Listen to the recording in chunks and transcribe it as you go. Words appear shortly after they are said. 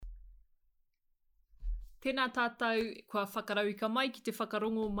Tēnā tātou, kua whakarauika mai ki te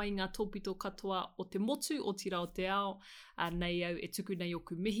whakarongo mai ngā tōpito katoa o te motu o tira o te ao. Nei au e tuku nei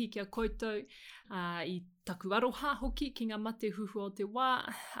oku mihi kia koutou. I taku aroha hoki ki ngā mate huhu o te wā.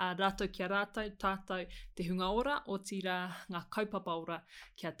 Rātou kia rātou, tātou te hunga ora o tira ngā kaupapa ora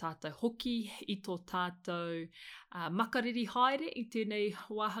kia tātou hoki. I tō tātou makariri haere i tēnei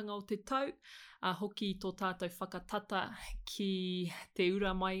wāhanga o te tau. Hoki i tō tātou whakatata ki te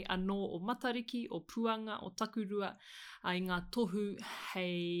ura mai anō o matariki, o puanga, o takurua, i ngā tohu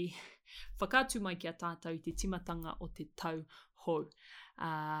hei whakātu mai kia tātou i te timatanga o te tau hou.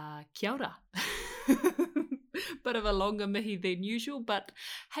 Kia ora. Bit of a longer mihi than usual, but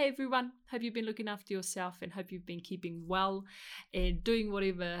hey everyone, hope you've been looking after yourself and hope you've been keeping well and doing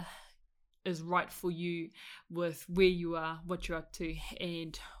whatever is right for you with where you are, what you're up to,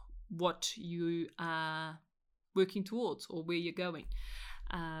 and what you are working towards or where you're going.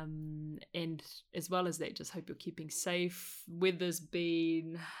 And as well as that, just hope you're keeping safe. Weather's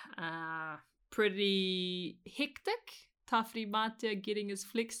been pretty hectic. Tawhiri mātia getting his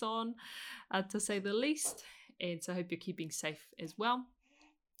flex on, to say the least. And so I hope you're keeping safe as well.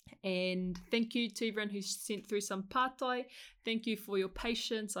 And thank you to everyone who sent through some pātai. Thank you for your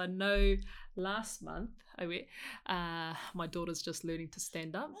patience. I know last month, my daughter's just learning to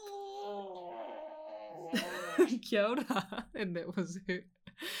stand up. Kia ora. And that was her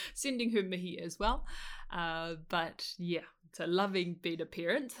sending her mihi as well. But yeah, so loving being a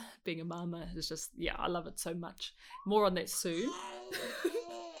parent, being a mama is just, yeah, I love it so much. More on that soon.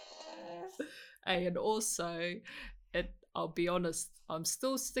 And also, I'll be honest, I'm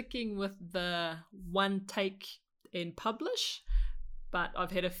still sticking with the one take and publish, but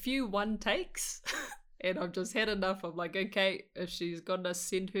I've had a few one takes and I've just had enough. I'm like, okay, if she's gonna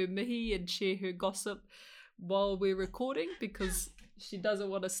send her mihi and share her gossip while we're recording because she doesn't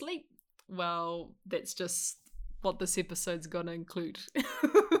want to sleep, well, that's just what this episode's gonna include.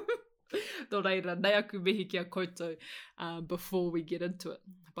 Nō reira, nei aku mihi kia koutou before we get into it.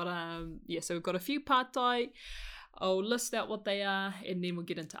 But yeah, so we've got a few pātai. I'll list out what they are and then we'll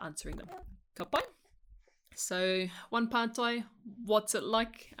get into answering them. Ka pai? So one pātai, what's it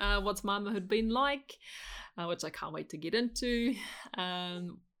like? What's mamahood been like? Which I can't wait to get into.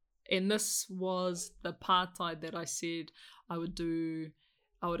 And this was the pātai that I said I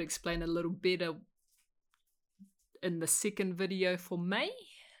would explain a little better in the second video for May.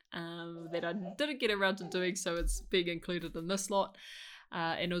 That I didn't get around to doing, so it's being included in this lot.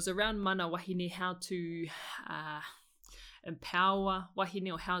 And it was around mana wahine, how to empower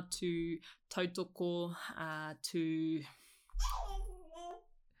wahine or how to tautoko, to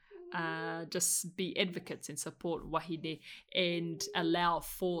just be advocates and support wahine and allow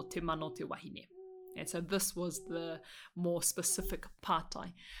for te mano te wahine. And so this was the more specific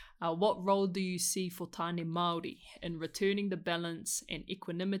pātai. What role do you see for tāne Māori in returning the balance and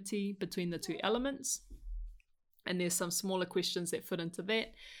equanimity between the two elements? And there's some smaller questions that fit into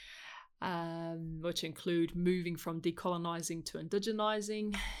that, which include moving from decolonizing to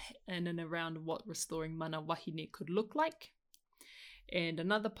indigenizing in and around what restoring mana wahine could look like. And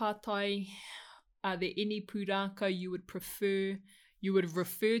another pātai, are there any pūrākau you would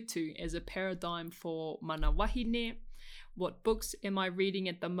refer to as a paradigm for mana wahine? What books am I reading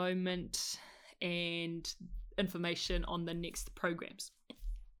at the moment? And information on the next programs.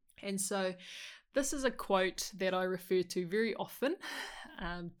 And so this is a quote that I refer to very often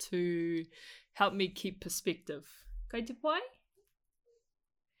to help me keep perspective. Kai te pai?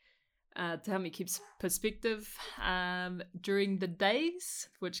 To help me keep perspective during the days,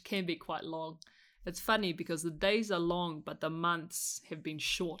 which can be quite long. It's funny because the days are long, but the months have been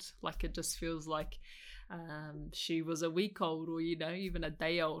short. Like it just feels like she was a week old or, even a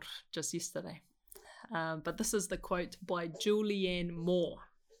day old just yesterday. But this is the quote by Julianne Moore.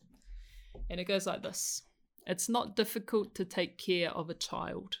 And it goes like this. It's not difficult to take care of a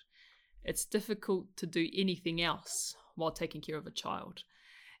child. It's difficult to do anything else while taking care of a child.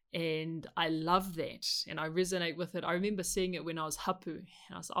 And I love that. And I resonate with it. I remember seeing it when I was hapu. And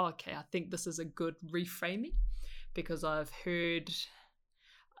I was like, oh, okay, I think this is a good reframing because I've heard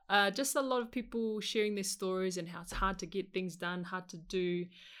just a lot of people sharing their stories and how it's hard to get things done, hard to do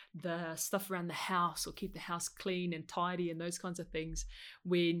the stuff around the house or keep the house clean and tidy and those kinds of things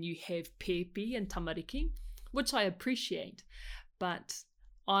when you have pepi and tamariki, which I appreciate. But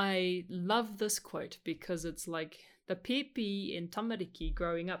I love this quote because it's like the pepi and tamariki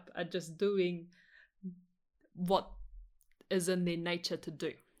growing up are just doing what is in their nature to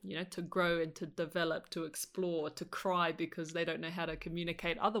do. To grow and to develop, to explore, to cry because they don't know how to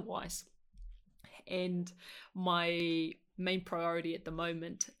communicate otherwise. And my main priority at the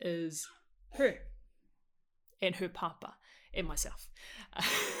moment is her. and her papa and myself,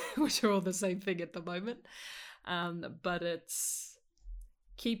 which are all the same thing at the moment. But it's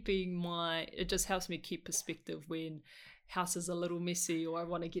it just helps me keep perspective when house is a little messy, or I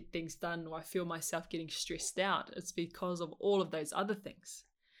want to get things done, or I feel myself getting stressed out. It's because of all of those other things.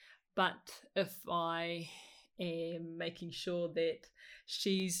 But if I am making sure that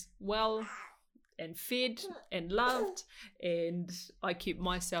she's well and fed and loved, and I keep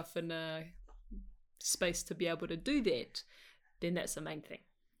myself in a space to be able to do that, then that's the main thing.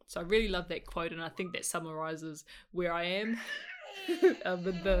 So I really love that quote, and I think that summarizes where I am in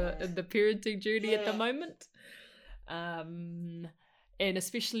the parenting journey at the moment. And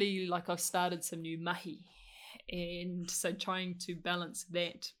especially like I've started some new mahi, and so trying to balance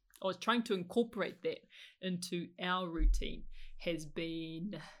that, or trying to incorporate that into our routine, has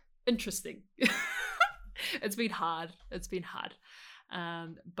been interesting. It's been hard.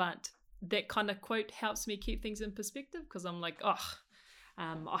 But that kind of quote helps me keep things in perspective, because I'm like, I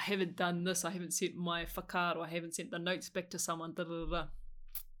haven't done this, I haven't sent my whakaro, I haven't sent the notes back to someone,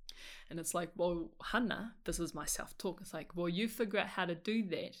 and it's like, well, Hannah, this is my self-talk, it's like, well, you figure out how to do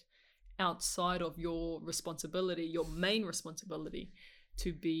that outside of your responsibility, your main responsibility,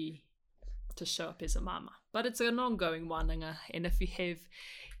 to show up as a mama. But it's an ongoing wānanga, and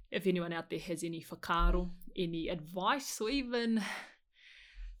if anyone out there has any whakaro, any advice, or even,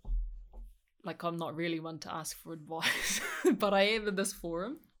 like, I'm not really one to ask for advice, but I am in this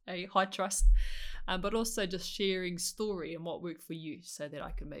forum, high trust, but also just sharing story and what worked for you, so that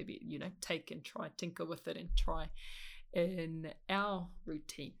I can maybe, take and try, tinker with it and try in our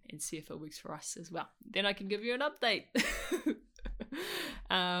routine and see if it works for us as well. Then I can give you an update.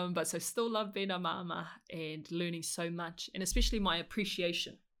 But so still love being a mama and learning so much, and especially my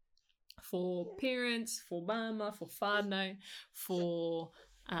appreciation for parents, for mama, for whānau, for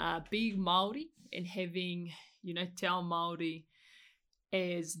being Māori and having, te ao Māori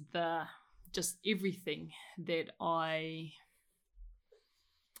as just everything that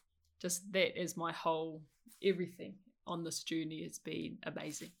that is my whole everything on this journey. Has been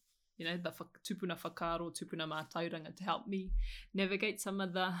amazing. The tupuna whakaro, tupuna mātauranga, to help me navigate some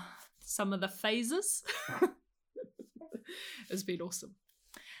of the phases. It's been awesome.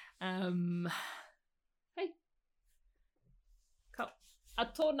 Hey. A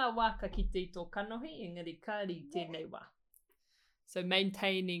tōna wā ka kite tō kanohi, engari kāri tēnei wā. So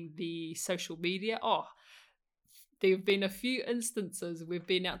maintaining the social media. There have been a few instances we've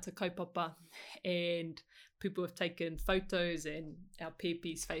been out to kaupapa and people have taken photos and our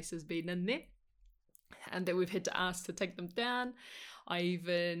pepe's face has been in there, and that we've had to ask to take them down. I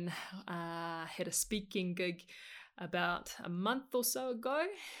even had a speaking gig about a month or so ago,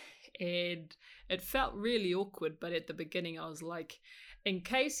 and it felt really awkward, but at the beginning I was like, in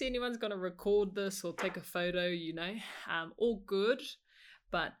case anyone's going to record this or take a photo, all good,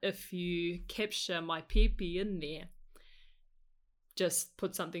 but if you capture my pepe in there, just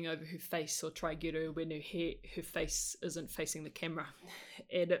put something over her face, or try get her when her face isn't facing the camera.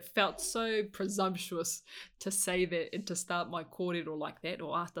 And it felt so presumptuous to say that and to start my kōrero like that,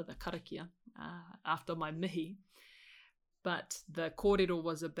 or after the karakia, after my mihi. But the kōrero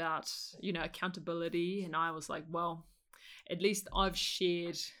was about, accountability, and I was like, well, at least I've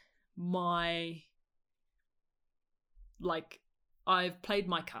shared I've played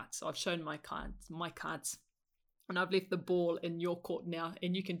my cards, I've shown my cards, and I've left the ball in your court now,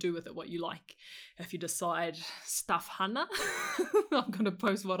 and you can do with it what you like. If you decide, stuff Hannah, I'm going to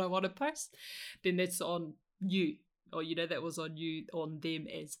post what I want to post, then that's on you. Or, that was on you, on them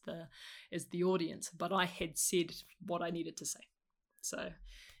as the audience. But I had said what I needed to say. So,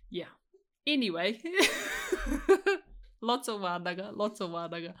 yeah. Anyway, lots of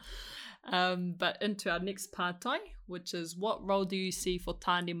wānanga. But into our next pātai, which is, what role do you see for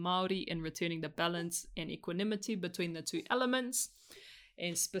tāne Māori in returning the balance and equanimity between the two elements,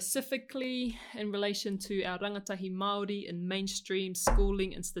 and specifically in relation to our rangatahi Māori in mainstream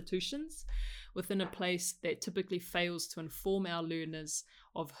schooling institutions within a place that typically fails to inform our learners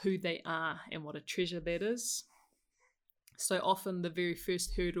of who they are and what a treasure that is. So often the very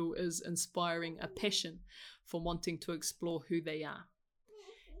first hurdle is inspiring a passion for wanting to explore who they are.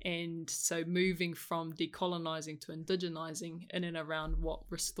 And so moving from decolonizing to indigenizing in and around what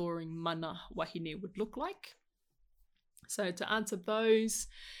restoring mana wahine would look like. So to answer those,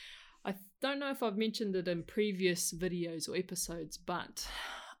 I don't know if I've mentioned it in previous videos or episodes, but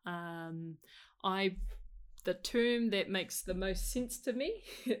the term that makes the most sense to me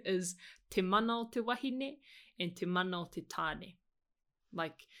is te mana o te wahine and te mana o te tāne.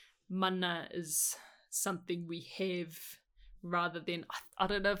 Like, mana is something we have rather than, I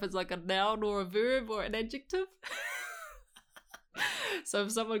don't know if it's like a noun or a verb or an adjective. So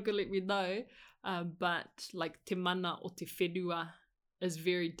if someone could let me know, but like te mana o te whenua is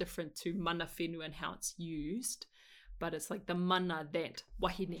very different to mana whenua and how it's used, but it's like the mana that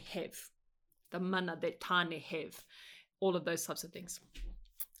wahine have, the mana that tāne have, all of those types of things.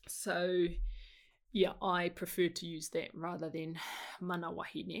 So yeah, I prefer to use that rather than mana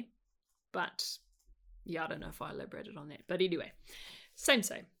wahine, but yeah, I don't know if I elaborated on that, but anyway, same.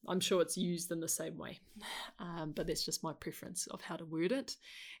 I'm sure it's used in the same way, but that's just my preference of how to word it.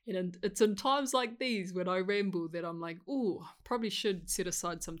 And it's in times like these when I ramble that I'm like, oh, probably should set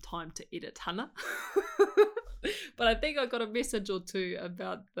aside some time to edit hana. But I think I got a message or two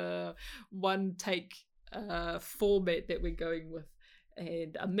about the one take format that we're going with,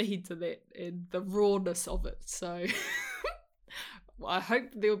 and a mihi to that and the rawness of it. So I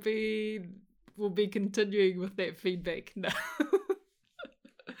hope we'll be continuing with that feedback. No.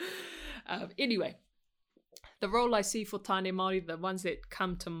 Anyway, the role I see for tāne Māori, the ones that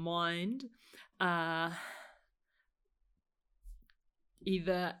come to mind, are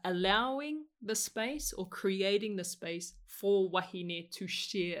either allowing the space or creating the space for wahine to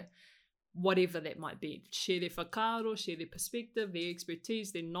share whatever that might be. Share their whakaaro, share their perspective, their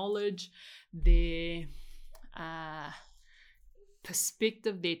expertise, their knowledge, their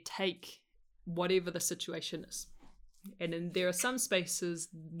perspective, their take, whatever the situation is. And there are some spaces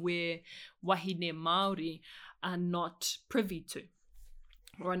where wahine Māori are not privy to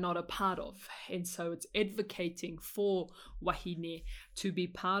or are not a part of. And so it's advocating for wahine to be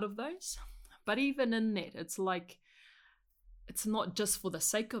part of those. But even in that, it's like, it's not just for the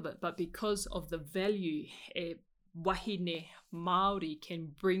sake of it, but because of the value wahine Māori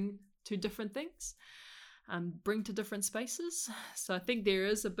can bring to different things. Bring to different spaces. So I think there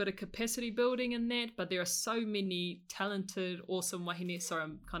is a bit of capacity building in that, but there are so many talented, awesome wahine. Sorry,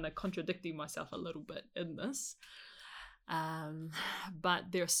 I'm kind of contradicting myself a little bit in this.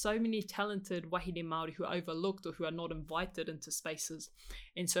 But there are so many talented wahine Māori who are overlooked or who are not invited into spaces.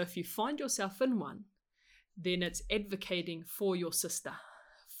 And so if you find yourself in one, then it's advocating for your sister,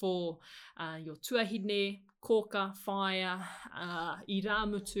 for your tuahine, koka, whaia, i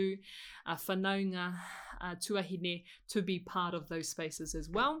rāmutu, whanaunga, tuahine, to be part of those spaces as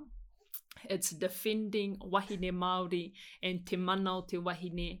well. It's defending wahine Māori and te mana o te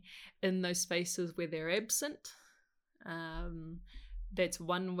wahine in those spaces where they're absent. That's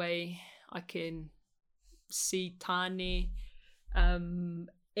one way I can see tāne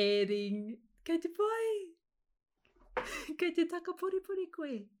adding, kei te pai, kei te taka poripori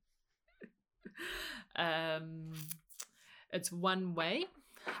koe. It's one way.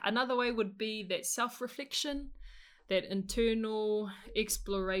 Another way would be that self-reflection, that internal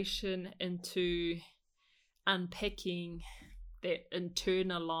exploration into unpacking that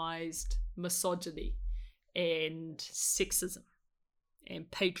internalized misogyny and sexism and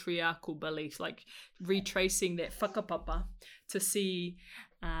patriarchal beliefs, like retracing that whakapāha to see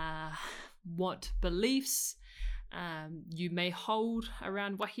what beliefs you may hold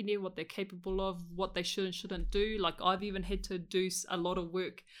around wahine, what they're capable of, what they should and shouldn't do. Like I've even had to do a lot of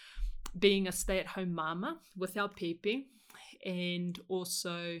work being a stay-at-home mama with our pepe, and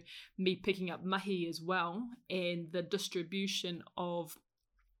also me picking up mahi as well, and the distribution of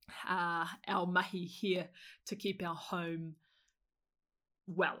our mahi here to keep our home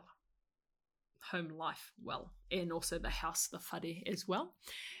life well, and also the house, the whare as well.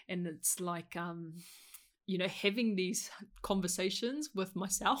 And it's like having these conversations with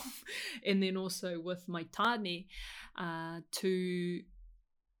myself and then also with my tāne to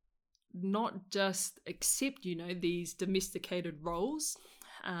not just accept, these domesticated roles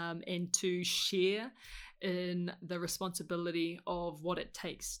and to share in the responsibility of what it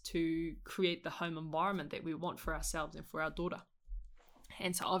takes to create the home environment that we want for ourselves and for our daughter.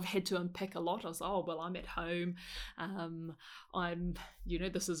 And so I've had to unpack a lot. I was like, oh, well, I'm at home. I'm,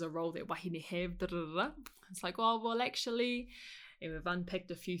 this is a role that wahine have. Da, da, da, da. It's like, oh, well, actually, and we've unpacked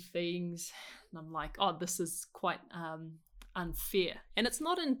a few things. And I'm like, oh, this is quite unfair. And it's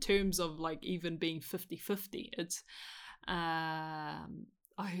not in terms of like even being 50-50. It's, I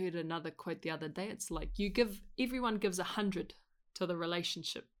heard another quote the other day. It's like everyone gives 100 to the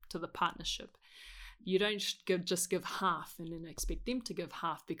relationship, to the partnership. You don't just give half and then expect them to give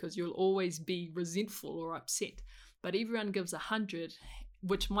half, because you'll always be resentful or upset. But everyone gives 100,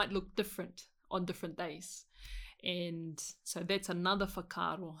 which might look different on different days. And so that's another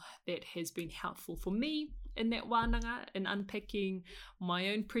whakaaro that has been helpful for me in that wānanga, in unpacking my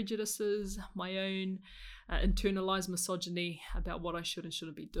own prejudices, my own internalized misogyny about what I should and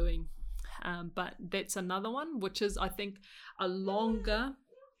shouldn't be doing. But that's another one, which is, I think, a longer...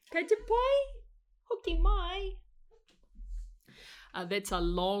 Kei te pai, hoki mai. That's a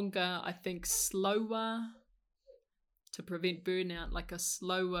longer, I think, slower to prevent burnout, like a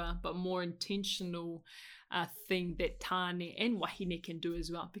slower but more intentional thing that tāne and wahine can do as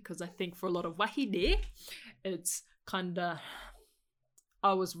well. Because I think for a lot of wahine, it's kind of,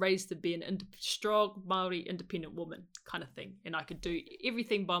 I was raised to be an strong Māori independent woman kind of thing, and I could do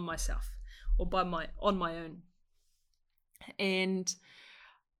everything by myself or on my own. And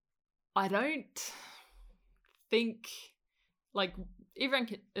I don't think, like, everyone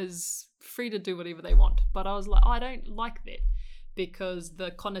is free to do whatever they want, but I was like, I don't like that, because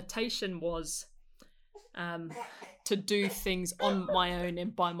the connotation was to do things on my own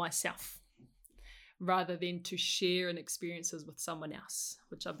and by myself, rather than to share an experiences with someone else,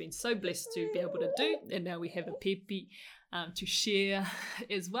 which I've been so blessed to be able to do. And now we have a pepi to share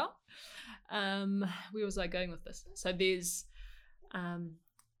as well. Where was I going with this? So there's,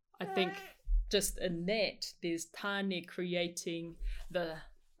 I think, just in that, there's tāne creating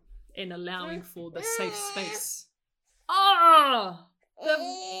and allowing for the safe space.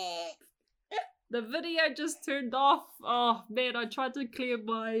 The video just turned off. Oh man, I tried to clear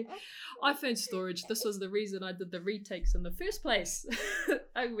my iPhone storage. This was the reason I did the retakes in the first place.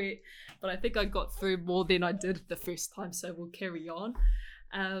 But I think I got through more than I did the first time, so we'll carry on.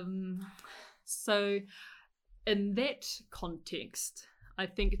 So in that context, I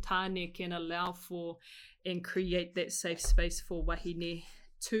think tāne can allow for and create that safe space for wahine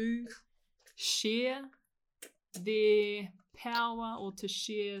to share their power, or to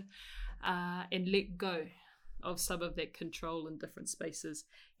share and let go of some of that control in different spaces,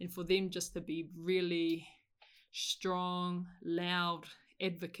 and for them just to be really strong, loud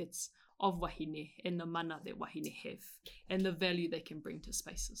advocates of wahine and the mana that wahine have and the value they can bring to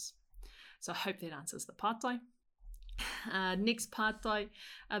spaces. So I hope that answers the pātai. Next pātai,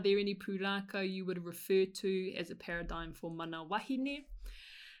 are there any pūrākau you would refer to as a paradigm for mana wahine?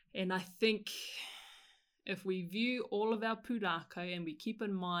 And I think if we view all of our pūrākau and we keep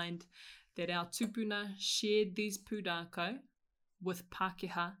in mind that our tupuna shared these pūrākau with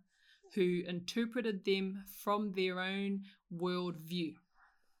Pākehā who interpreted them from their own worldview,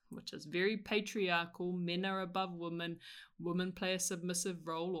 which is very patriarchal, men are above women, women play a submissive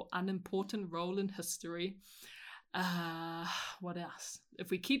role or unimportant role in history. What else?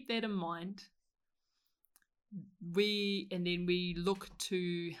 If we keep that in mind, and then we look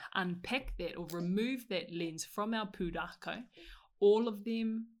to unpack that or remove that lens from our pūrākau, all of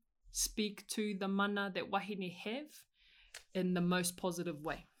them speak to the mana that wahine have in the most positive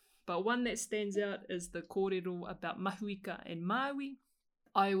way. But one that stands out is the kōrero about Mahuika and Maui.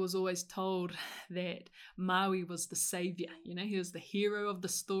 I was always told that Maui was the savior, he was the hero of the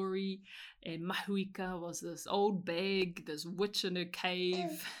story, and Mahuika was this old bag, this witch in her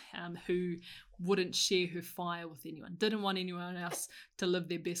cave, who wouldn't share her fire with anyone, didn't want anyone else to live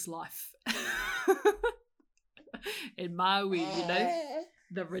their best life. And Maui,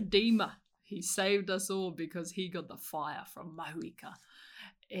 the redeemer, he saved us all because he got the fire from Mahuika.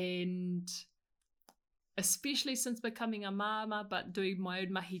 And especially since becoming a māma, but doing my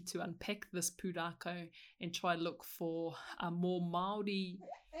own mahi to unpack this pūrākau and try to look for a more Māori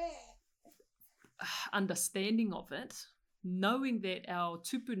understanding of it, knowing that our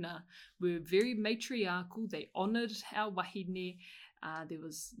tupuna were very matriarchal, they honoured our wahine, there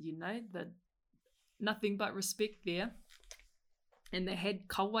was, nothing but respect there, and they had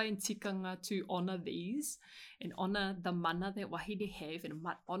kawa and tikanga to honour these and honour the mana that wahine have and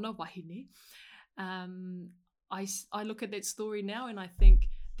honour wahine. I look at that story now and I think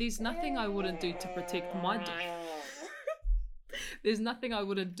there's nothing I wouldn't do to protect my daughter. There's nothing I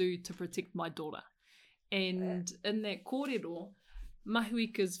wouldn't do to protect my daughter. And in that kōrero,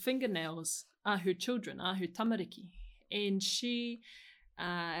 Mahuika's fingernails are her children, are her tamariki. And she,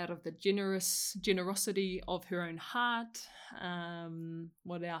 out of the generosity of her own heart,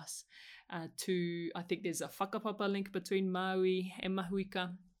 what else? I think there's a whakapāha link between Maui and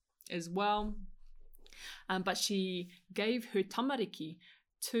Mahuika as well. But she gave her tamariki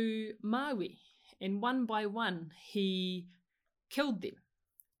to Maui, and one by one he killed them,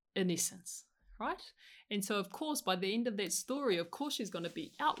 in essence, right? And so, of course, by the end of that story, of course, she's going to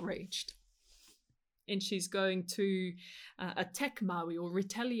be outraged, and she's going to attack Maui or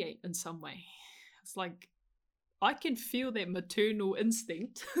retaliate in some way. It's like, I can feel that maternal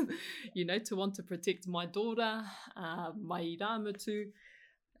instinct, to want to protect my daughter, my iramutu,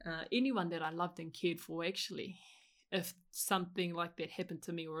 anyone that I loved and cared for, actually, if something like that happened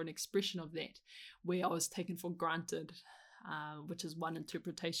to me, or an expression of that where I was taken for granted, which is one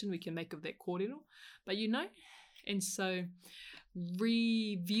interpretation we can make of that kōrero. But and so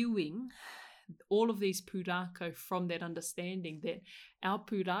reviewing all of these pūrākau from that understanding that our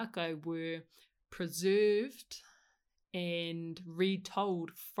pūrākau were preserved and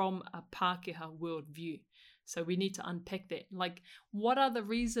retold from a Pākehā worldview. So we need to unpack that. Like, what other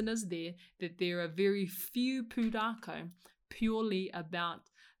reason is there that there are very few pūrākau purely about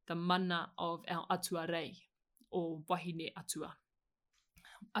the mana of our atua rei, or wahine atua.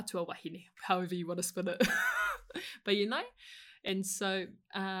 Atua wahine, however you want to spin it. But and so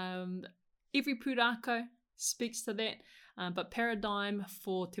every pūrākau speaks to that. But paradigm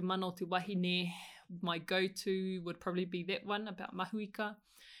for te mana o te wahine, my go-to would probably be that one about mahuika,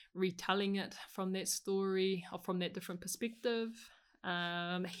 retelling it from that story or from that different perspective.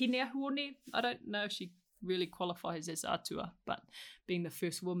 Hine Ahuone, I don't know if she really qualifies as atua, but being the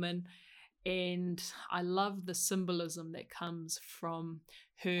first woman. And I love the symbolism that comes from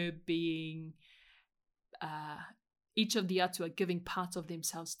her being each of the atua giving parts of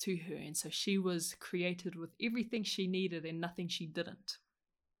themselves to her. And so she was created with everything she needed and nothing she didn't.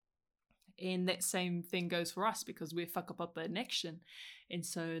 And that same thing goes for us because we're whakapāha in action. And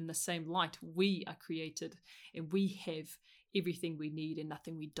so in the same light, we are created and we have everything we need and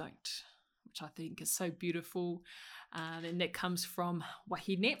nothing we don't, which I think is so beautiful. And that comes from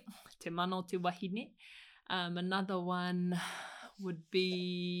wahine, te mana o te wahine. Another one would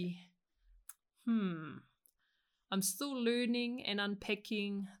be, I'm still learning and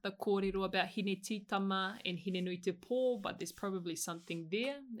unpacking the kōrero about hine tītama and hine nui te pō, but there's probably something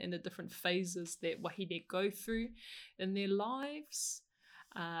there in the different phases that wahine go through in their lives.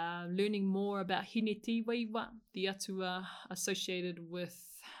 Learning more about hine tīwaiwa, the atua associated with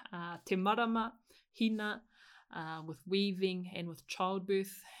te marama, hina, with weaving and with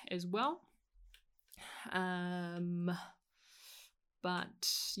childbirth as well. But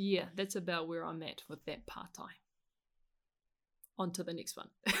yeah, that's about where I'm at with that pātai. On to the next one.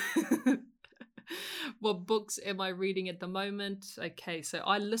 What books am I reading at the moment? Okay, so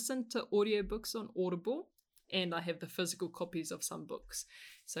I listen to audiobooks on Audible and I have the physical copies of some books.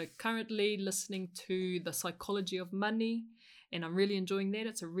 So currently listening to The Psychology of Money, and I'm really enjoying that.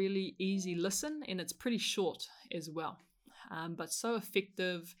 It's a really easy listen and it's pretty short as well, but so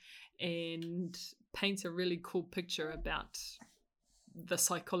effective and paints a really cool picture about the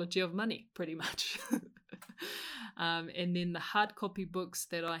psychology of money, pretty much. And then the hard copy books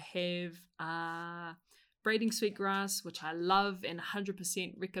that I have are Braiding Sweetgrass, which I love and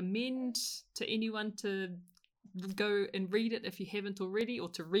 100% recommend to anyone to go and read it if you haven't already, or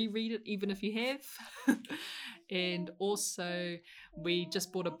to reread it even if you have. And also we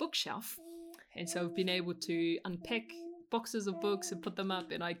just bought a bookshelf, and so we've been able to unpack boxes of books and put them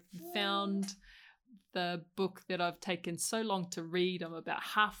up, and I found the book that I've taken so long to read. I'm about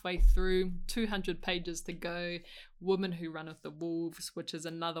halfway through, 200 pages to go, Woman Who Runneth the Wolves, which is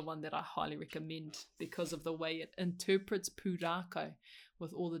another one that I highly recommend because of the way it interprets Pūrākau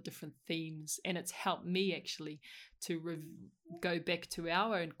with all the different themes. And it's helped me actually to go back to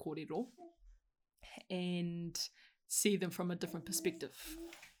our own kōrero and see them from a different perspective.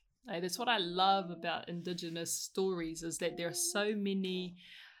 That's what I love about Indigenous stories, is that there are so many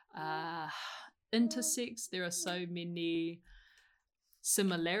intersects, there are so many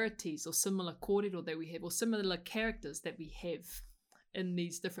similarities or similar kōrero that we have, or similar characters that we have in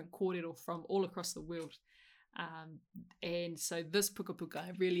these different kōrero from all across the world. And so this puka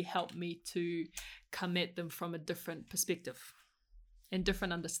really helped me to come at them from a different perspective and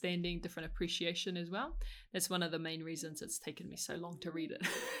different understanding, different appreciation as well. That's one of the main reasons it's taken me so long to read it,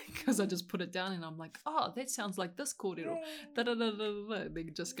 because I just put it down and I'm like, oh, that sounds like this kōrero. They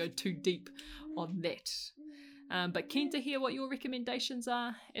just go too deep on that. But keen to hear what your recommendations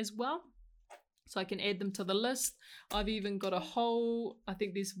are as well, so I can add them to the list. I've even got a whole, I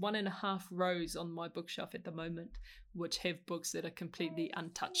think there's 1.5 rows on my bookshelf at the moment, which have books that are completely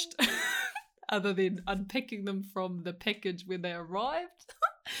untouched. Other than unpacking them from the package when they arrived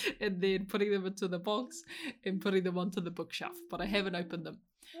and then putting them into the box and putting them onto the bookshelf. But I haven't opened them.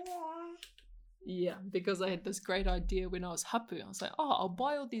 Yeah, because I had this great idea when I was hapu. I was like, oh, I'll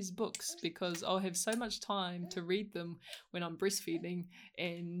buy all these books because I'll have so much time to read them when I'm breastfeeding.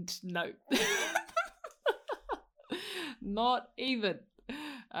 And no. Not even.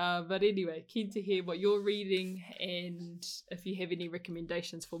 But anyway, keen to hear what you're reading and if you have any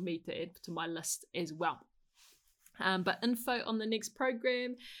recommendations for me to add to my list as well. But info on the next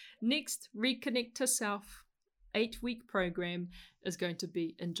program. Next, Reconnect to Self 8-week program is going to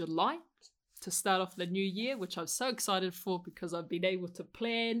be in July. to start off the new year, which I'm so excited for because I've been able to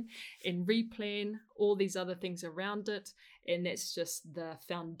plan and replan all these other things around it. And that's just the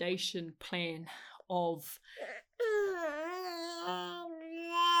foundation plan of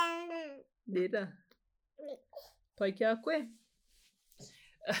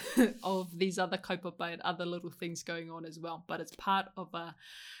of these other kaupapa and other little things going on as well. But it's part of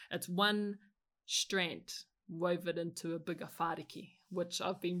it's one strand woven into a bigger whāriki, which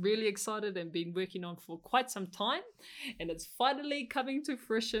I've been really excited and been working on for quite some time. And it's finally coming to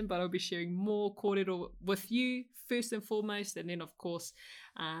fruition, but I'll be sharing more kōrero with you first and foremost, and then of course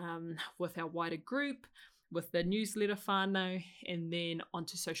with our wider group, with the newsletter whānau, and then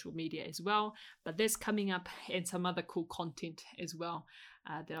onto social media as well. But that's coming up, and some other cool content as well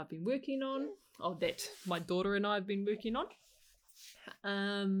that I've been working on, or that my daughter and I have been working on.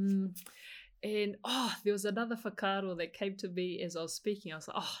 And there was another whakaaro that came to me as I was speaking. I was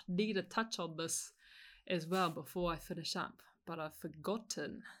like, need to touch on this as well before I finish up, but I've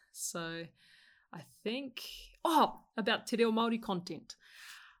forgotten. So I think, about te reo Māori content.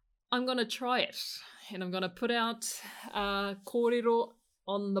 I'm going to try it, and I'm going to put out kōrero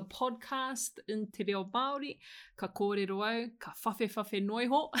on the podcast in te reo Māori. Ka kōrero au, ka whawhi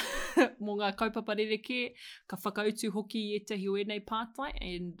noiho mō ngā kaupapa rereke, ka whakautu hoki i etahi o enei pātai,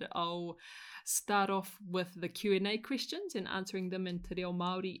 and I'll start off with the Q&A questions and answering them in te reo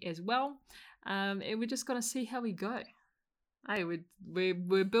Māori as well. And we're just going to see how we go. Hey,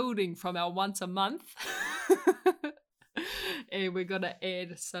 we're building from our once a month. And we're going to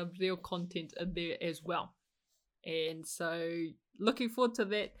add some real content in there as well. And so looking forward to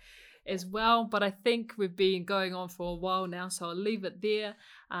that as well. But I think we've been going on for a while now, so I'll leave it there.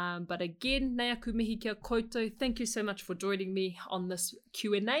 But again, nei aku mihi kia koutou. Thank you so much for joining me on this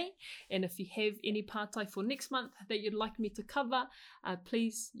Q&A. And if you have any pātai for next month that you'd like me to cover,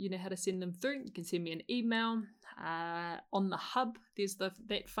 please, you know how to send them through. You can send me an email on the hub. There's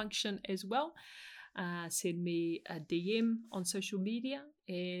that function as well. Send me a DM on social media,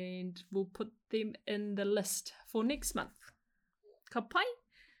 and we'll put them in the list for next month. Ka pai?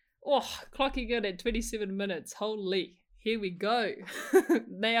 Clocking in at 27 minutes. Holy, here we go.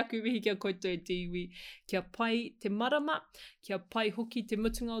 Nei aku mihi kia koutou e te iwi. Kia pai te marama. Kia pai hoki te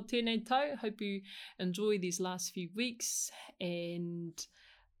mutunga o tēnei tau. Hope you enjoy these last few weeks and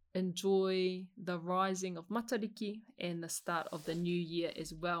enjoy the rising of Matariki and the start of the new year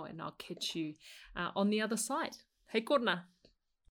as well. And I'll catch you on the other side. Hei kōrana.